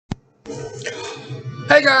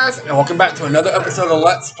Hey guys, and welcome back to another episode of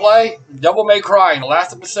Let's Play Devil May Cry. In the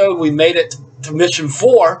last episode, we made it to Mission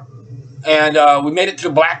 4, and we made it to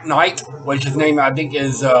Black Knight, which his name, I think,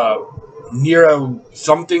 is Nero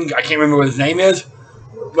something. I can't remember what his name is.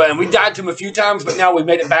 But we died to him a few times, but now we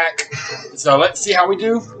made it back. So let's see how we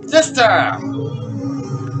do this time.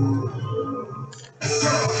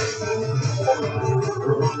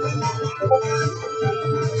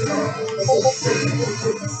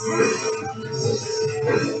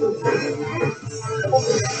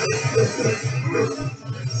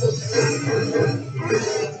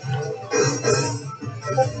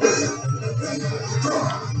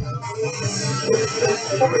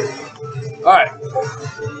 Alright.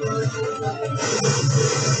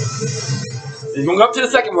 He's going to go up to the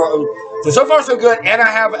second row. So far so good, and I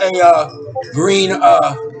have a green,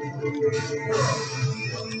 I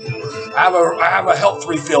have a health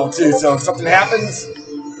refill too, so if something happens,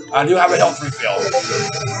 I do have a health refill.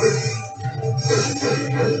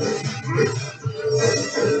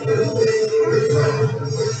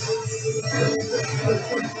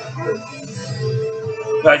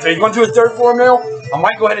 Alright, so he's going to his third floor now. I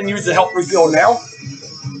might go ahead and use the health refill now.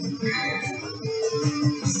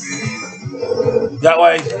 That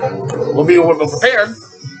way, we'll be a little prepared.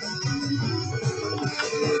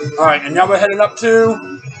 Alright, and now we're heading up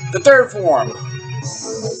to the third form.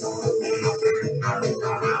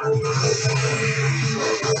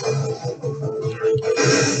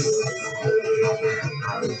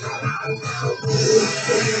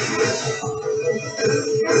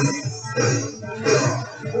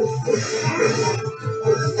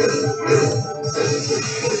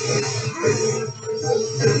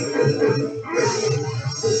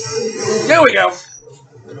 There we go.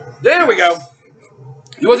 There we go.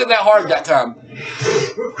 It wasn't that hard that time.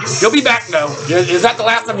 He'll be back though. Is that the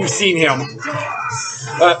last time you've seen him?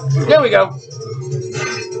 There we go.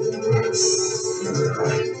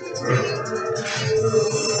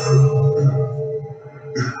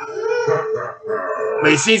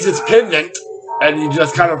 But he sees his pendant and he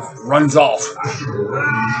just kind of runs off.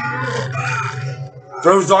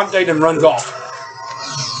 Throws Dante and runs off.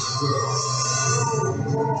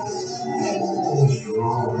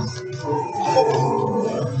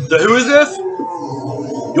 So who is this?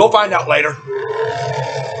 You'll find out later.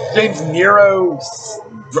 James Nero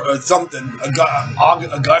something.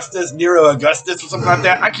 Augustus, Nero Augustus or something like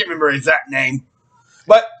that. I can't remember his exact name.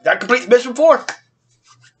 But that completes Mission 4.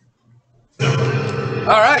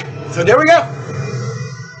 Alright, so there we go.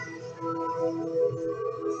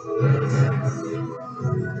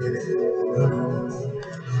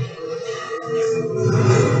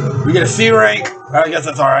 We get a C rank. I guess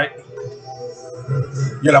that's alright.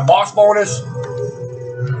 Get a boss bonus.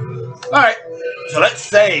 Alright, so let's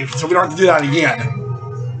save so we don't have to do that again.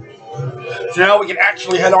 So now we can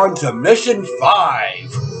actually head on to Mission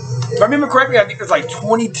 5. If I remember correctly, I think there's like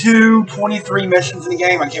 22, 23 missions in the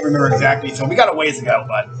game. I can't remember exactly, so we got a ways to go,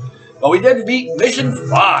 but we did beat Mission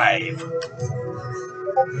 5.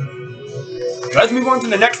 So let's move on to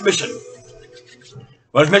the next mission.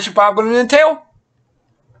 What is Mission 5 going to entail?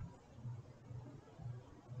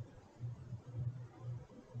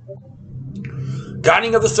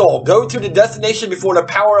 Guiding of the Soul. Go to the destination before the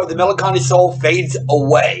power of the Melancholy Soul fades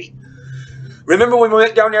away. Remember when we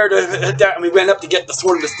went down there to hit that and we went up to get the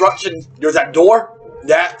Sword of Destruction? There's that door?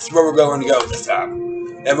 That's where we're going to go this time.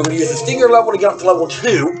 And we're going to use the Stinger level to get up to level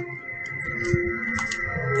 2.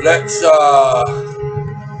 Let's,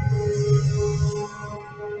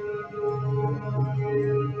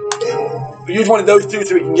 we use one of those two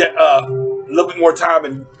so we can get a little bit more time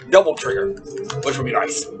and double trigger, which would be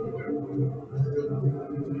nice.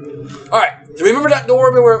 Alright, so remember that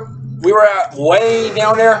door we were at way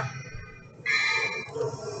down there?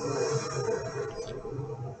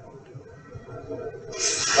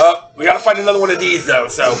 We gotta find another one of these though,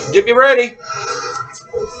 so get me ready.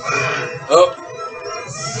 Oh.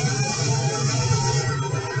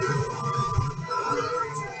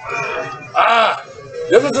 Ah!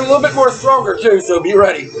 This is a little bit more stronger too, so be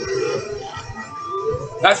ready.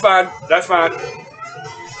 That's fine, that's fine.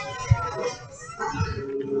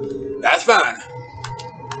 That's fine.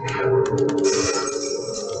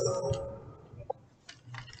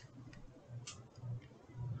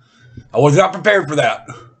 I was not prepared for that.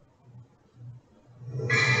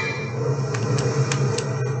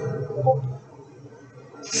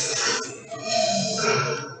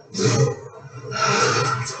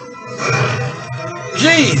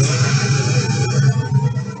 Jeez!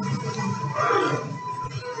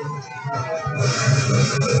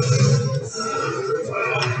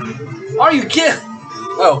 Are you kidding?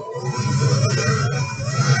 Oh.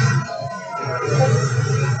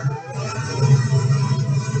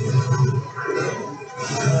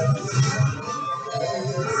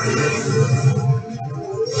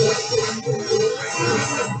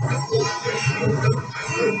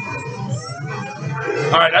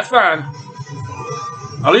 Alright, that's fine.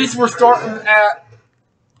 At least we're starting at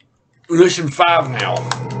mission 5 now.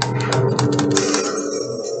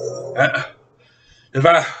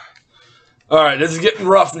 Alright, this is getting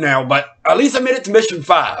rough now, but at least I made it to mission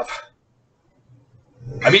 5.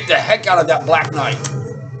 I beat the heck out of that Black Knight.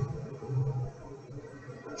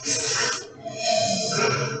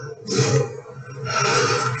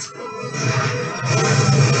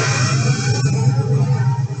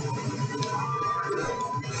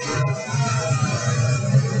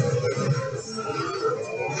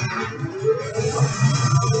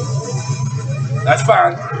 That's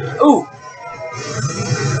fine. Ooh.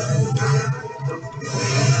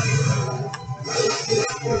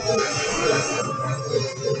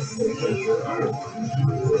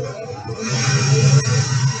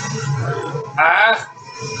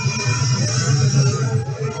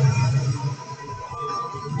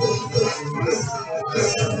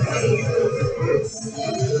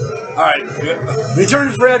 Alright. Return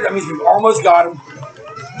is red. That means we've almost got him.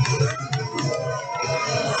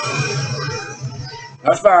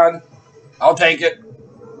 That's fine. I'll take it.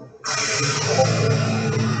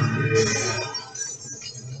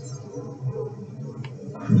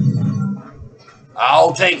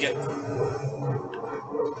 I'll take it.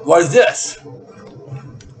 What is this?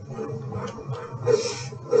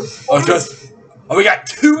 Oh, it's just... Oh, we got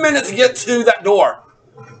 2 minutes to get to that door.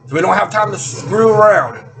 So we don't have time to screw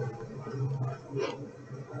around.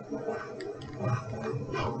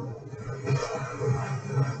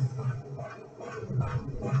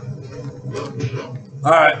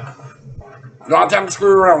 Alright. We don't have time to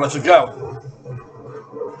screw around. Let's go.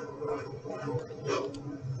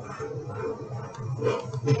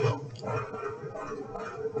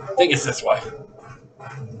 I think it's this way.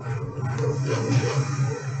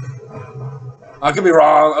 I could be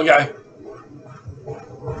wrong. Okay.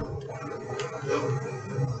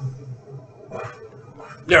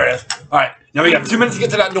 There it is. Alright. Now we got 2 minutes to get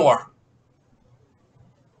to that door.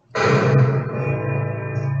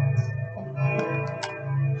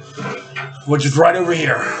 Which is right over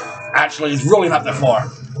here. Actually, it's really not that far.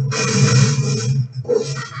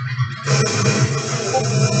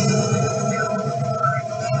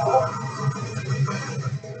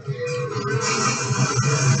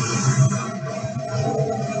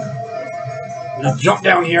 Just jump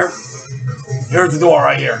down here. Here's the door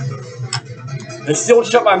right here. It's still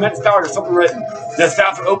shut by immense power. There's something written. This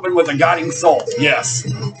path will open with a guiding soul. Yes.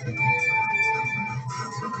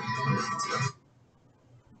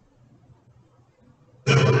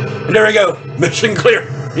 And there we go. Mission clear.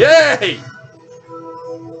 Yay!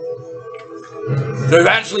 So we're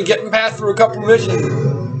actually getting past through a couple of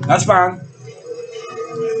missions. That's fine.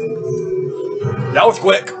 That was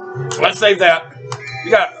quick. So let's save that.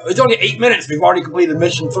 It's only 8 minutes. We've already completed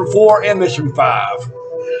mission 4 and mission 5.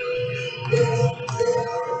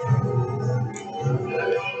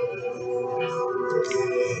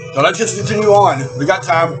 So let's just continue on. We got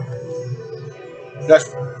time. Let's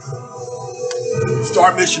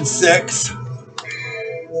start mission 6.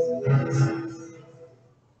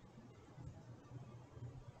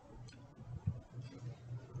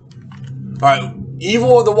 Alright.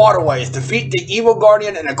 Evil of the Waterways. Defeat the evil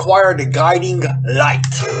guardian and acquire the guiding light.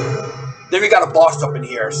 Then we got a boss up in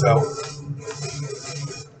here, so.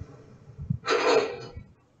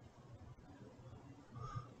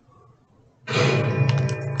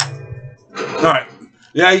 Alright.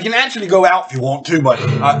 Yeah, you can actually go out if you want to, but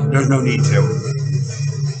there's no need to.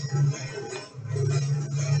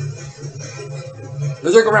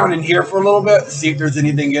 Let's look around in here for a little bit, see if there's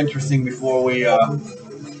anything interesting before we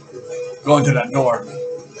go into that door.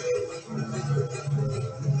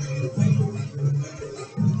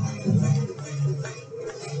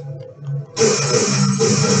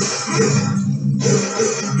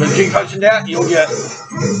 Just keep touching that, you'll get.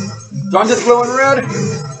 So I'm just glowing red.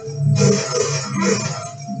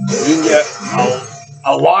 You can get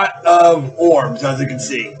a lot of orbs, as you can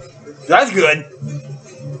see. So that's good.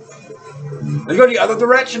 Let's go the other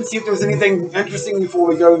direction, see if there's anything interesting before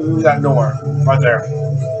we go through that door. Right there.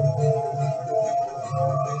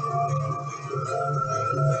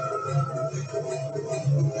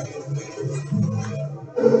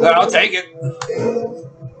 I'll take it.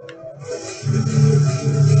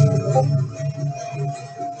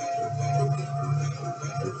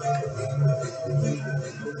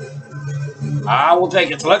 I will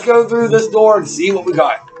take it. So let's go through this door and see what we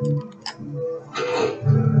got.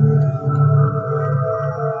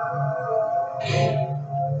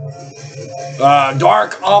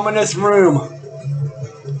 Dark, ominous room.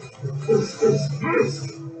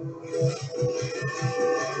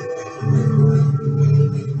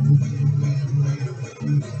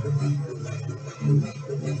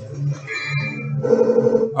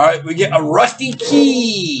 Alright, we get a rusty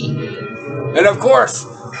key. And of course,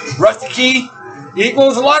 rusty key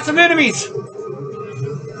equals lots of enemies.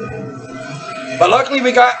 But luckily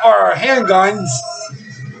we got our handguns.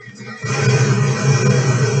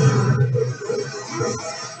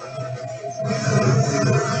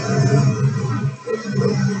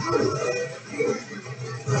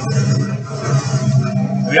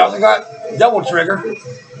 We also got double trigger.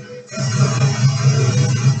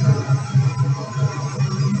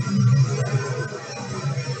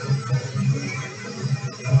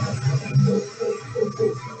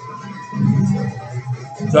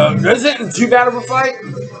 So this isn't too bad of a fight.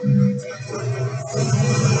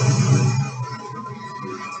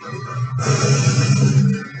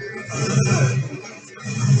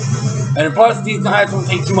 And plus these knives don't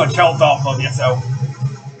take too much health off of you, so.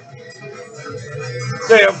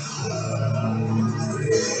 Damn.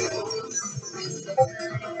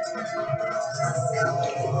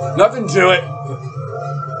 Nothing to it.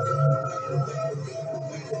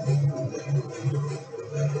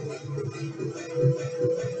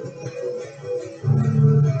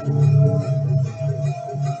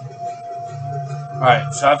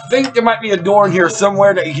 Alright, so I think there might be a door in here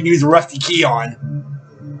somewhere that you can use a rusty key on.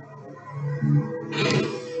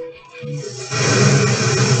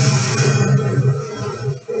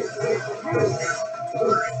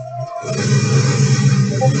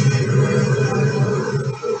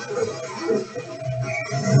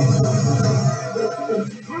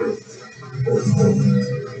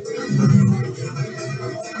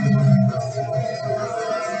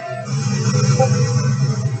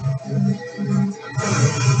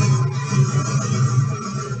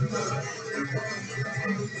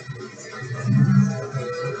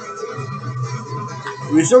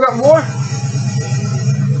 We still got more?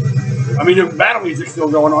 I mean, the battle music's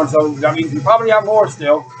still going on, so that means we probably have more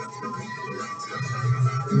still.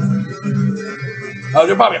 Oh,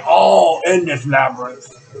 they're probably all in this labyrinth.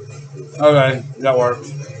 Okay, that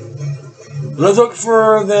works. Let's look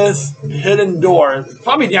for this hidden door. It's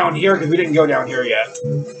probably down here, because we didn't go down here yet.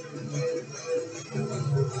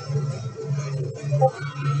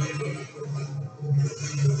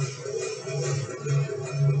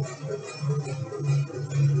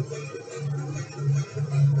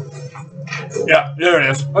 Yeah, there it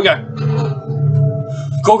is. Okay.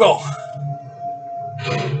 Go.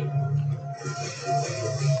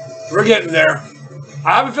 We're getting there.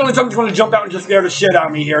 I have a feeling something's going to jump out and just scare the shit out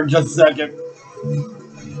of me here in just a second.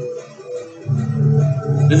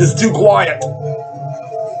 This is too quiet.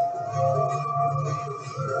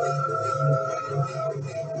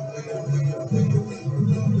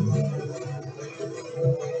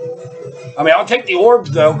 I mean, I'll take the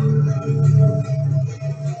orbs, though.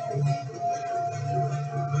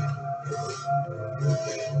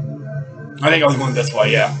 I think I was going this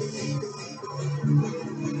way, yeah.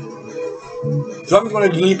 Something's going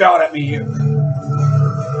to leap out at me here.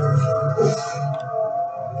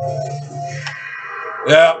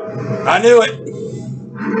 Yeah, I knew it.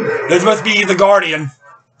 This must be the Guardian.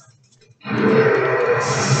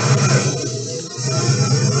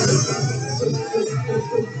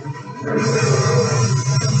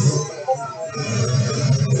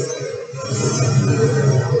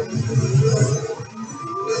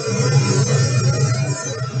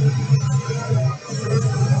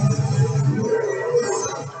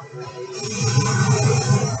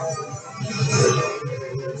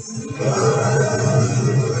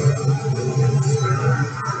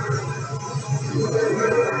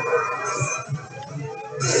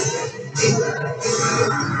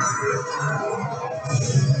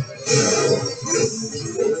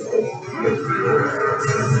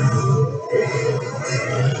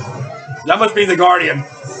 That must be the Guardian.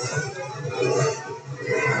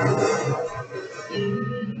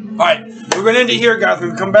 Alright, we're going to end it here, guys.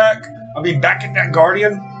 When we come back, I'll be back at that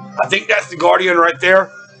Guardian. I think that's the Guardian right there.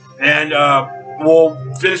 And we'll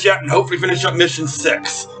finish out and hopefully finish up Mission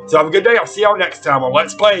 6. So have a good day. I'll see y'all next time on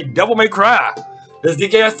Let's Play Devil May Cry. This is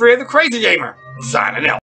DKS3, the Crazy Gamer, signing out.